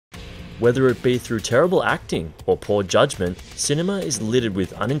Whether it be through terrible acting or poor judgment, cinema is littered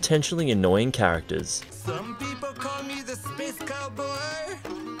with unintentionally annoying characters. Some people call me the space cowboy.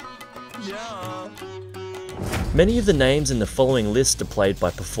 Yeah. Many of the names in the following list are played by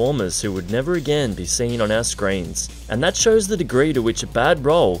performers who would never again be seen on our screens, and that shows the degree to which a bad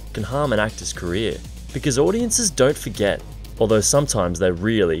role can harm an actor's career. Because audiences don't forget, although sometimes they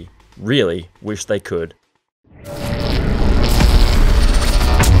really, really wish they could.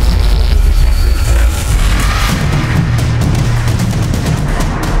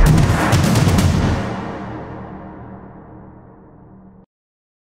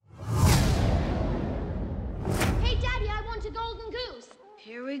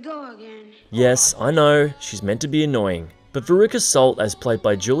 Here we go again. Yes, I know, she's meant to be annoying, but Veruca Salt, as played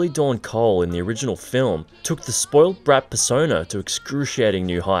by Julie Dawn Cole in the original film, took the spoiled brat persona to excruciating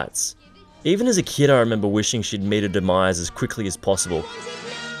new heights. Even as a kid, I remember wishing she'd meet her demise as quickly as possible.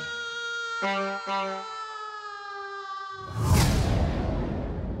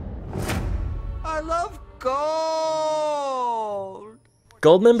 I love gold.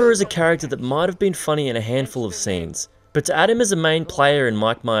 Goldmember is a character that might have been funny in a handful of scenes, but to add him as a main player in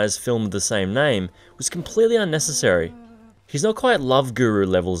Mike Myers' film of the same name was completely unnecessary. He's not quite Love Guru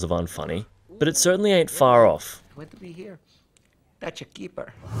levels of unfunny, but it certainly ain't far off. What do we hear? That's your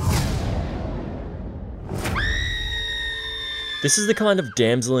keeper. This is the kind of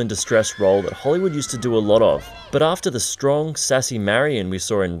damsel in distress role that Hollywood used to do a lot of, but after the strong, sassy Marion we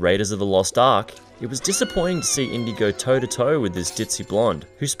saw in Raiders of the Lost Ark, it was disappointing to see Indy go toe-to-toe with this ditzy blonde,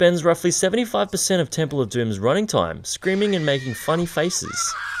 who spends roughly 75% of Temple of Doom's running time screaming and making funny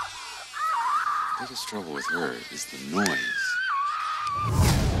faces. The biggest trouble with her is the noise.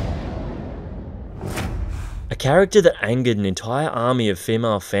 A character that angered an entire army of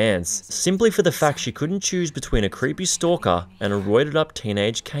female fans simply for the fact she couldn't choose between a creepy stalker and a roided-up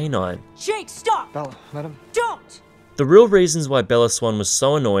teenage canine. Jake, stop! Bella, let him. Don't! The real reasons why Bella Swan was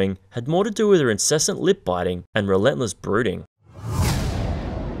so annoying had more to do with her incessant lip biting and relentless brooding.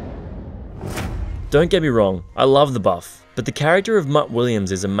 Don't get me wrong, I love the buff, but the character of Mutt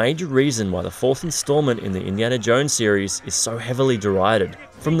Williams is a major reason why the fourth installment in the Indiana Jones series is so heavily derided.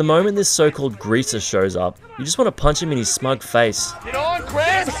 From the moment this so-called greaser shows up, you just want to punch him in his smug face. Get on,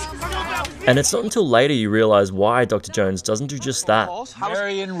 Chris! And it's not until later you realise why Dr. Jones doesn't do just that.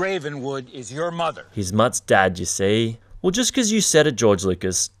 Marion Ravenwood is your mother. He's Mutt's dad, you see. Well, just because you said it, George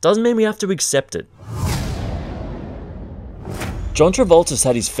Lucas, doesn't mean we have to accept it. John Travolta's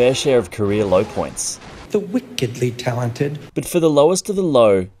had his fair share of career low points. The wickedly talented. But for the lowest of the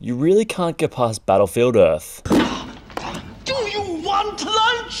low, you really can't get past Battlefield Earth. Do you want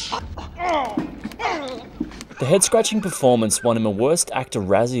lunch? The head-scratching performance won him a Worst Actor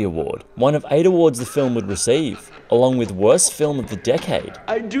Razzie Award, one of 8 awards the film would receive, along with Worst Film of the Decade.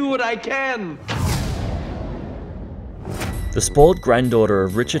 I do what I can. The spoiled granddaughter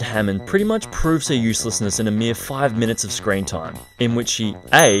of Richard Hammond pretty much proves her uselessness in a mere 5 minutes of screen time, in which she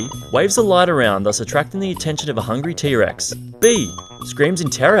A. waves a light around, thus attracting the attention of a hungry T-Rex, B. screams in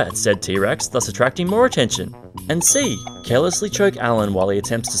terror at said T-Rex, thus attracting more attention, and C. carelessly choke Alan while he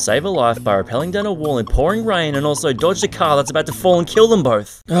attempts to save her life by rappelling down a wall in pouring rain and also dodge a car that's about to fall and kill them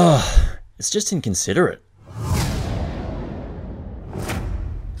both. Ugh, it's just inconsiderate.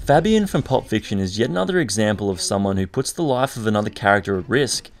 Fabian from Pulp Fiction is yet another example of someone who puts the life of another character at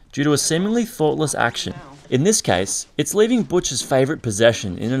risk due to a seemingly thoughtless action. In this case, it's leaving Butch's favourite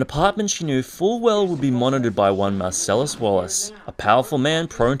possession in an apartment she knew full well would be monitored by one Marcellus Wallace, a powerful man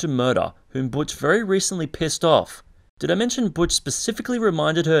prone to murder, whom Butch very recently pissed off. Did I mention Butch specifically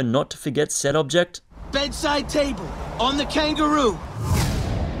reminded her not to forget said object? Bedside table on the kangaroo.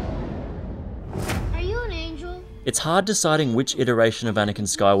 It's hard deciding which iteration of Anakin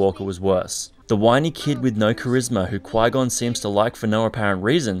Skywalker was worse. The whiny kid with no charisma who Qui-Gon seems to like for no apparent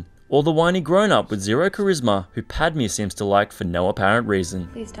reason, or the whiny grown-up with zero charisma who Padme seems to like for no apparent reason.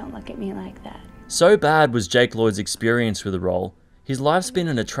 Please don't look at me like that. So bad was Jake Lloyd's experience with the role, his life's been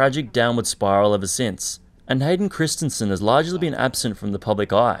in a tragic downward spiral ever since, and Hayden Christensen has largely been absent from the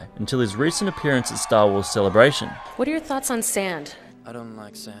public eye until his recent appearance at Star Wars Celebration. What are your thoughts on sand? I don't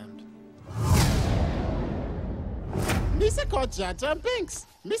like sand. Missa called Jar Jar Binks.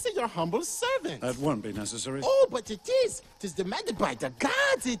 Missa, your humble servant. That won't be necessary. Oh, but it is. 'Tis demanded by the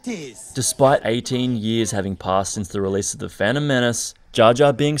gods, it is. Despite 18 years having passed since the release of The Phantom Menace, Jar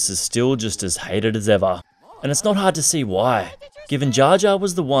Jar Binks is still just as hated as ever. And it's not hard to see why, given Jar Jar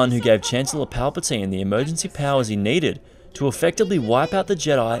was the one who gave Chancellor Palpatine the emergency powers he needed to effectively wipe out the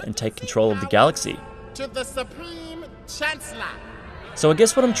Jedi and take control of the galaxy. To the Supreme Chancellor. So I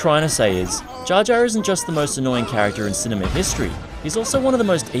guess what I'm trying to say is, Jar Jar isn't just the most annoying character in cinema history, he's also one of the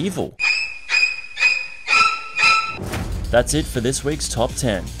most evil. That's it for this week's Top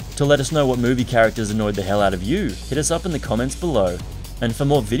 10. To let us know what movie characters annoyed the hell out of you, hit us up in the comments below. And for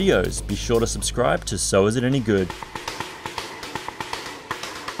more videos, be sure to subscribe to So Is It Any Good.